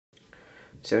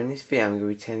So in this video I'm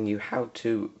going to be telling you how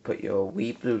to put your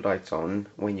Wii blue light on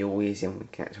when your Wii is in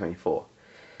Wiiconnect 24.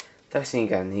 First thing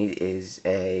you're going to need is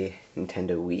a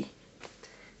Nintendo Wii.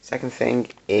 Second thing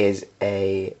is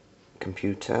a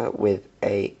computer with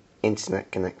a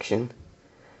internet connection.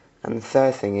 And the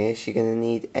third thing is you're going to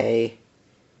need a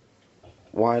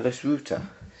wireless router.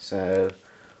 So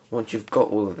once you've got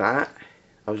all of that,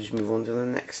 I'll just move on to the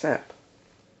next step.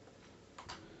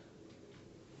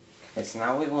 Okay, so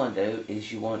now what you want to do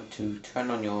is you want to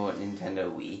turn on your Nintendo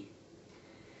Wii.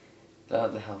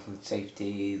 Load the health and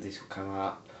safety, this will come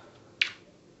up.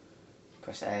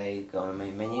 Press A, go on the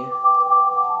main menu.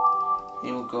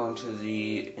 Then we'll go onto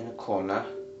the inner corner,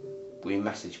 green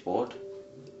message board.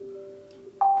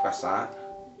 Press that.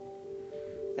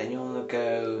 Then you want to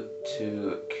go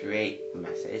to create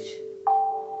message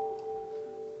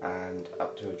and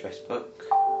up to address book.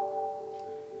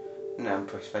 And then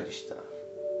press register.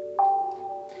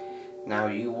 Now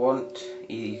you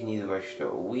can either register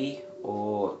a Wii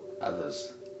or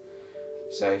others.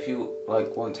 So if you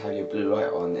want to have your blue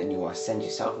light on and you want to send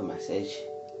yourself a message,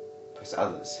 press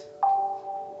others.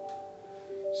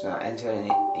 So now enter an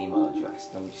email address.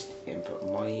 Let me just input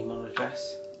my email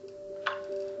address.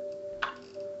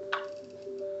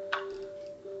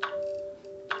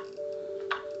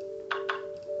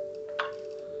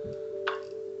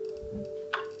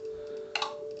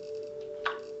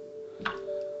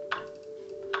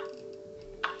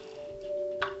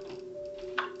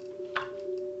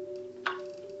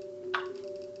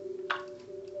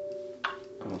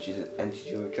 And once you've entered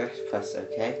your address, press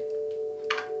OK.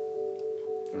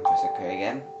 And press OK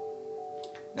again.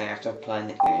 Now you have to apply a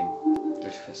nickname.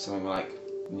 Just for something like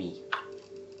me.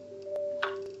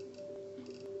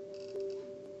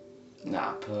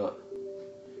 Nah, put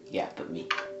me.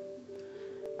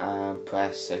 And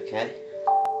press OK.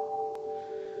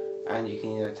 And you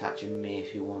can either attach a me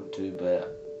if you want to,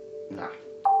 but nah.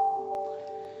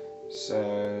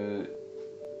 So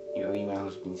your email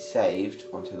has been saved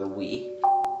onto the Wii.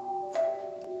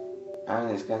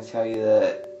 And it's going to tell you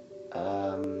that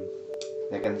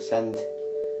they're going to send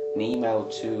an email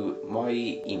to my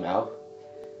email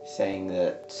saying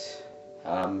that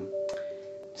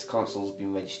this console's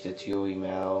been registered to your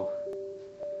email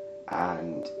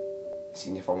and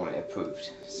seeing if I want it approved.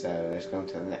 So let's go on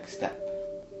to the next step.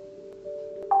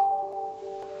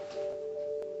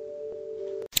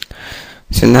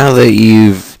 So now that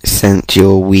you've sent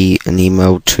your Wii an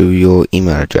email to your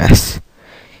email address,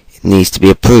 it needs to be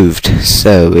approved.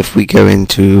 So if we go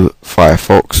into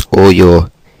Firefox or your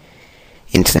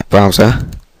internet browser,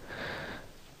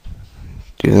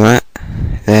 do that,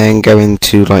 then go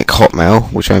into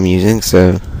Hotmail, which I'm using,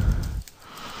 so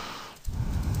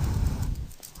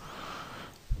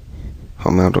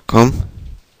hotmail.com,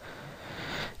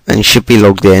 and you should be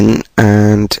logged in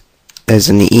and there's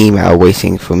an email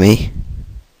waiting for me.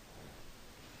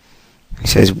 It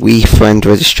says Wii friend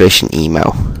registration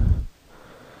email.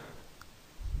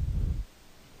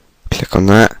 Click on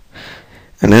that.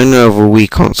 An owner of a Wii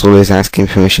console is asking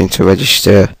permission to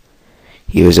register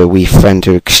you as a Wii friend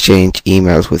to exchange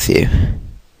emails with you.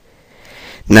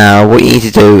 Now what you need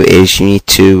to do is you need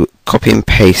to copy and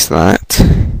paste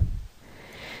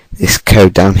this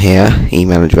code down here,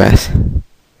 email address,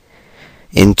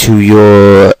 into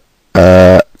your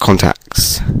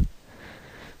contacts.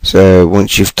 So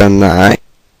once you've done that,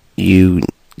 you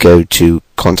go to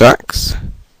contacts,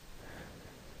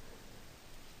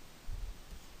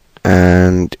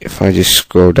 and if I just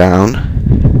scroll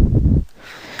down,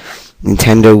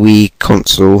 Nintendo Wii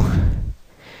console,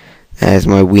 there's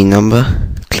my Wii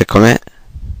number, click on it,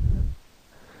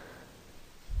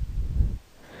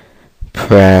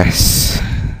 press,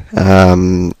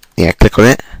 click on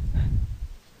it,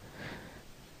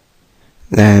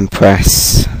 then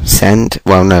press send.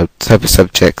 Well, no, type of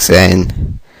subject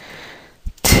saying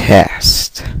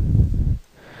test.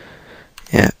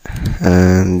 Yeah,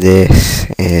 and this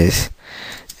is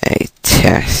a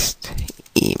test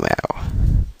email.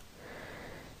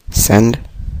 Send.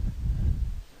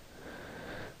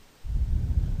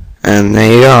 And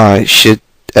there you are. It should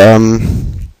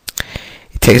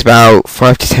it takes about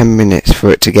 5 to 10 minutes for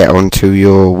it to get onto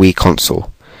your Wii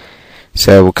console.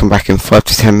 So we'll come back in 5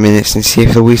 to 10 minutes and see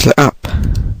if the Wii's lit up.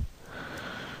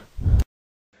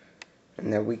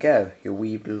 And there we go. Your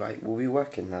Wii blue light will be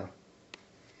working now.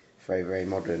 Very, very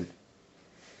modern.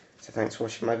 So thanks for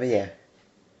watching my video.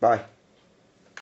 Bye.